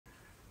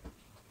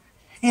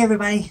Hey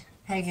everybody,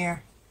 Peg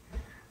here.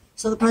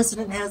 So the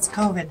president has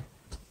COVID.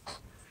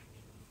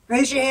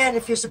 Raise your hand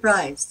if you're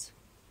surprised.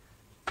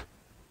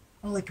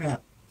 Holy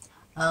crap.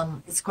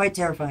 It's quite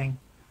terrifying.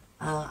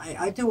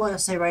 I do want to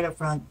say right up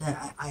front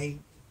that I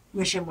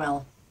wish him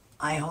well.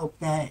 I hope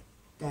that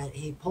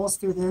he pulls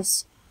through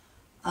this.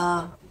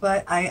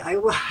 But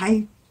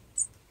I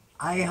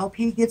hope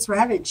he gets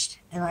ravaged,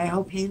 and I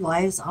hope he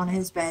lies on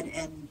his bed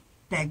and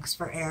begs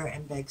for air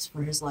and begs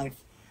for his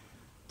life.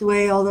 The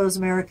way all those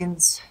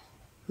Americans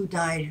who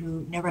died,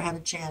 who never had a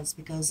chance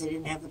because they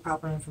didn't have the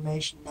proper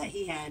information that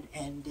he had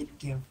and didn't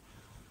give.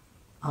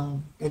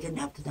 They didn't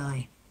have to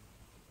die.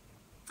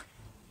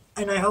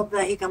 And I hope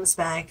that he comes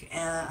back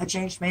a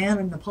changed man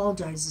and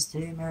apologizes to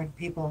the American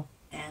people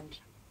and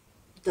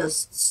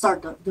does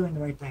start doing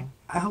the right thing.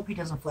 I hope he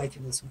doesn't fly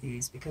through this with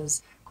ease,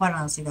 because quite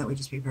honestly that would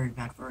just be very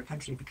bad for our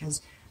country,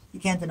 because you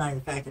can't deny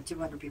the fact that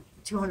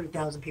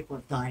 200,000 people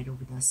have died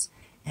over this.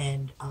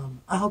 And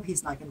I hope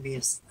he's not going to be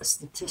a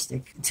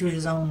statistic to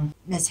his own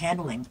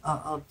mishandling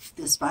of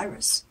this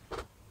virus.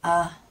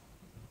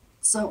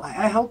 So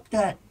I hope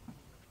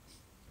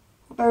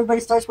everybody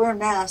starts wearing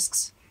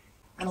masks.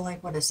 I don't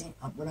like what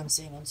I'm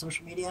seeing on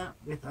social media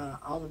with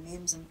all the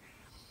memes and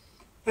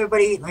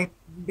everybody like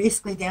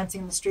basically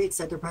dancing in the streets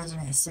that their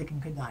president is sick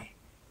and could die.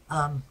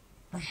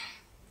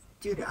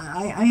 Dude,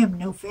 I am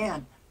no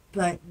fan,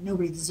 but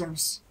nobody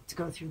deserves to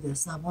go through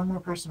this. Not one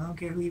more person. I don't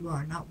care who you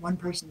are. Not one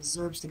person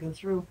deserves to go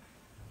through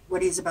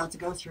what he's about to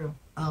go through.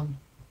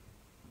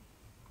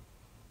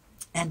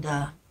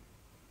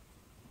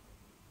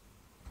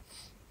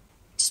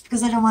 Just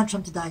because I don't want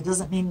Trump to die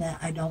doesn't mean that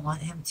I don't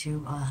want him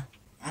to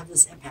have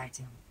this impact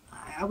him.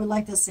 I would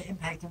like this to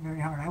impact him very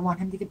hard. I want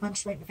him to get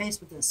punched right in the face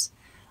with this.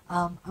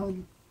 I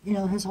would,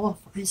 his whole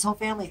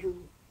family who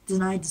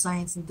denied the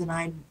science and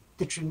denied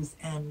the truth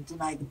and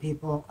denied the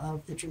people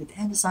of the truth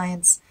and the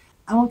science.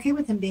 I'm okay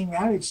with him being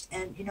ravaged,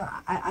 and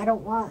I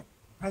don't want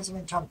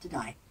President Trump to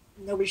die.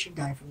 Nobody should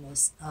die from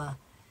this,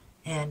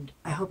 and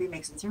I hope he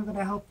makes it through. But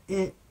I hope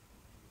it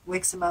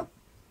wakes him up.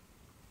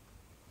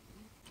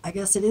 I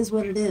guess it is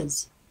what it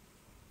is,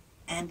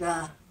 and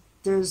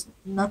there's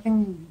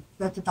nothing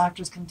that the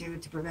doctors can do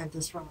to prevent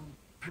this from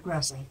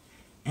progressing.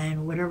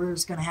 And whatever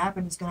is going to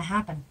happen is going to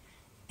happen.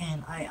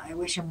 And I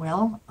wish him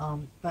well,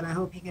 but I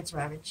hope he gets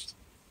ravaged.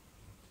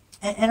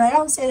 And I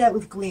don't say that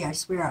with glee, I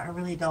swear, I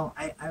really don't.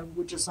 I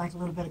would just like a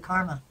little bit of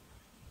karma.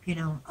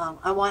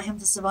 I want him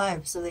to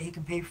survive so that he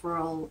can pay for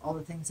all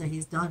the things that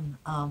he's done,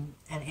 and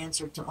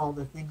answer to all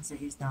the things that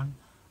he's done,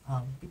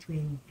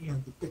 between,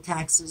 the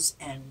taxes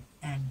and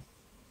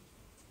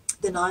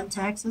the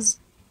non-taxes,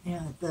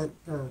 the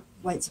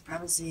white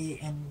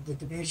supremacy and the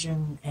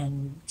division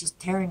and just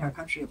tearing our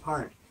country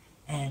apart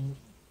and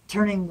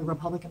turning the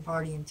Republican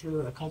Party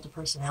into a cult of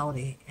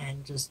personality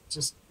and just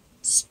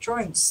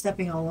destroying,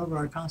 stepping all over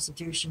our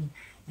Constitution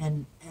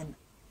and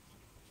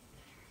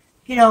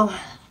all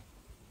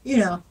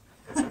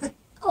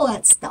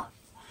that stuff.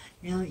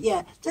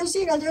 Yeah,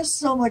 there's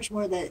so much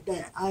more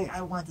that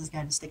I want this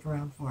guy to stick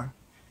around for.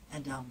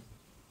 And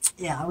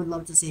yeah, I would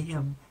love to see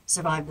him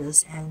survive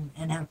this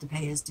and have to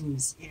pay his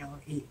dues.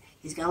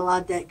 He's got a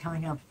lot of debt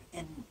coming up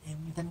in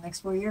within the next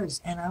 4 years,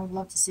 and I would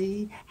love to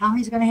see how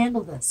he's going to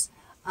handle this.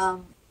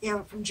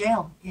 From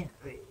jail.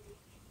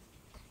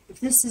 If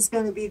this is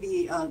going to be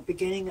the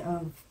beginning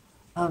of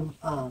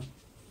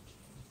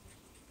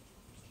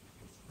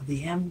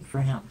the end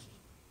for him,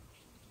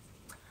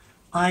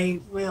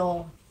 I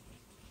will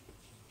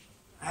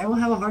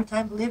have a hard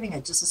time believing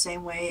it. Just the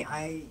same way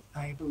I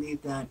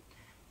believe that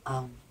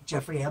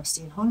Jeffrey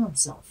Epstein hung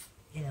himself.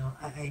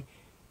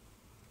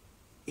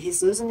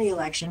 He's losing the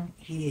election.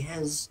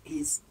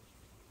 He's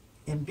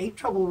in big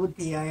trouble with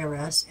the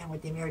IRS and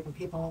with the American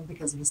people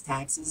because of his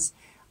taxes.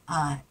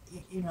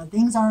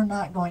 Things are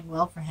not going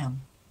well for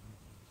him.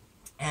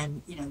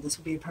 And, this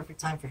would be a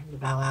perfect time for him to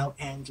bow out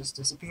and just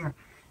disappear.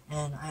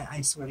 And I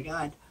swear to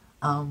God.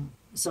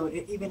 So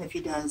even if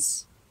he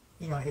does,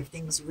 if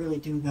things really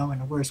do go in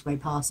the worst way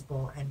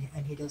possible and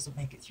he doesn't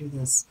make it through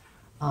this,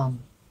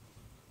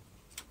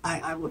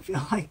 I would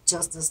feel like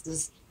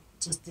justice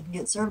just didn't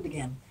get served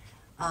again,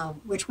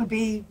 which would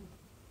be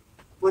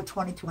what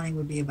 2020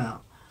 would be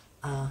about.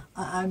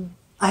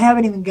 I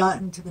haven't even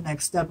gotten to the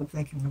next step of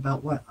thinking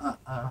about what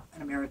an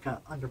America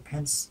under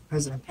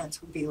President Pence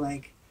would be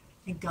like.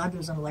 Thank God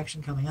there's an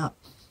election coming up.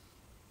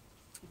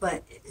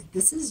 But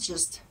this is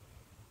just,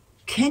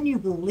 can you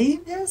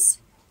believe this?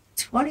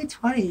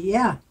 2020,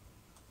 yeah.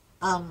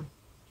 I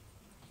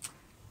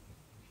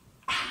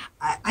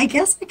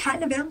guess I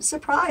kind of am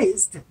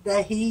surprised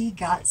that he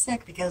got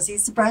sick, because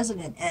he's the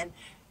president and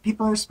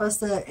people are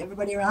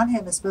everybody around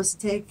him is supposed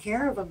to take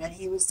care of him. And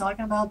he was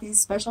talking about these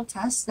special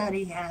tests that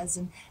he has,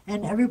 and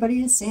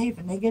everybody is safe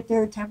and they get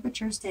their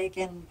temperatures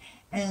taken.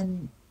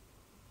 And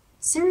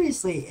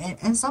seriously,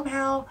 and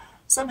somehow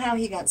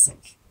he got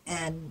sick.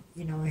 And,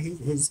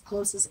 his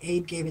closest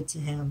aide gave it to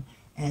him.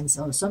 And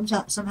so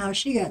somehow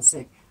she got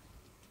sick.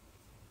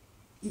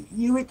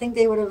 You would think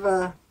they would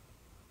have,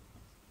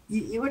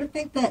 you would have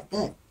think that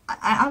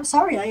I'm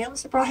sorry, I am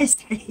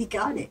surprised that he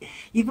got it.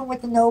 Even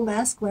with the no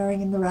mask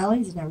wearing in the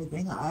rallies and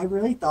everything, I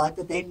really thought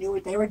that they knew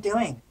what they were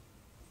doing.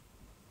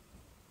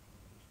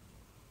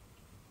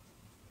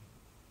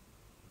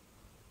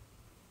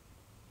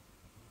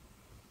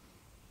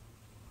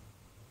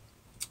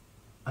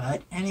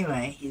 But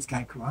anyway, he's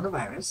got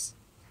coronavirus,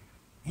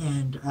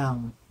 and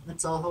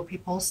let's all hope he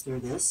pulls through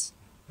this,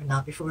 but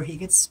not before he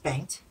gets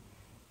spanked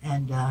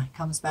and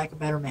comes back a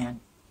better man,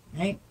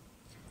 right?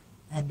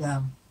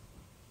 And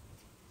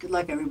good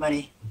luck,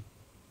 everybody.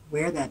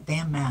 Wear that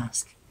damn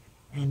mask,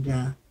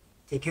 and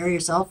take care of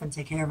yourself and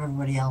take care of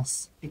everybody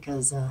else,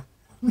 because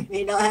we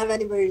may not have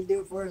anybody to do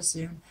it for us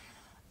soon.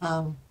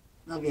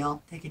 Love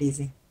y'all. Take it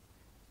easy.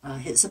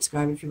 Hit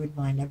subscribe if you wouldn't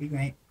mind. That'd be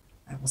great.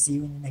 I will see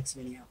you in the next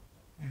video.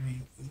 All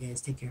right, you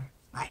guys take care.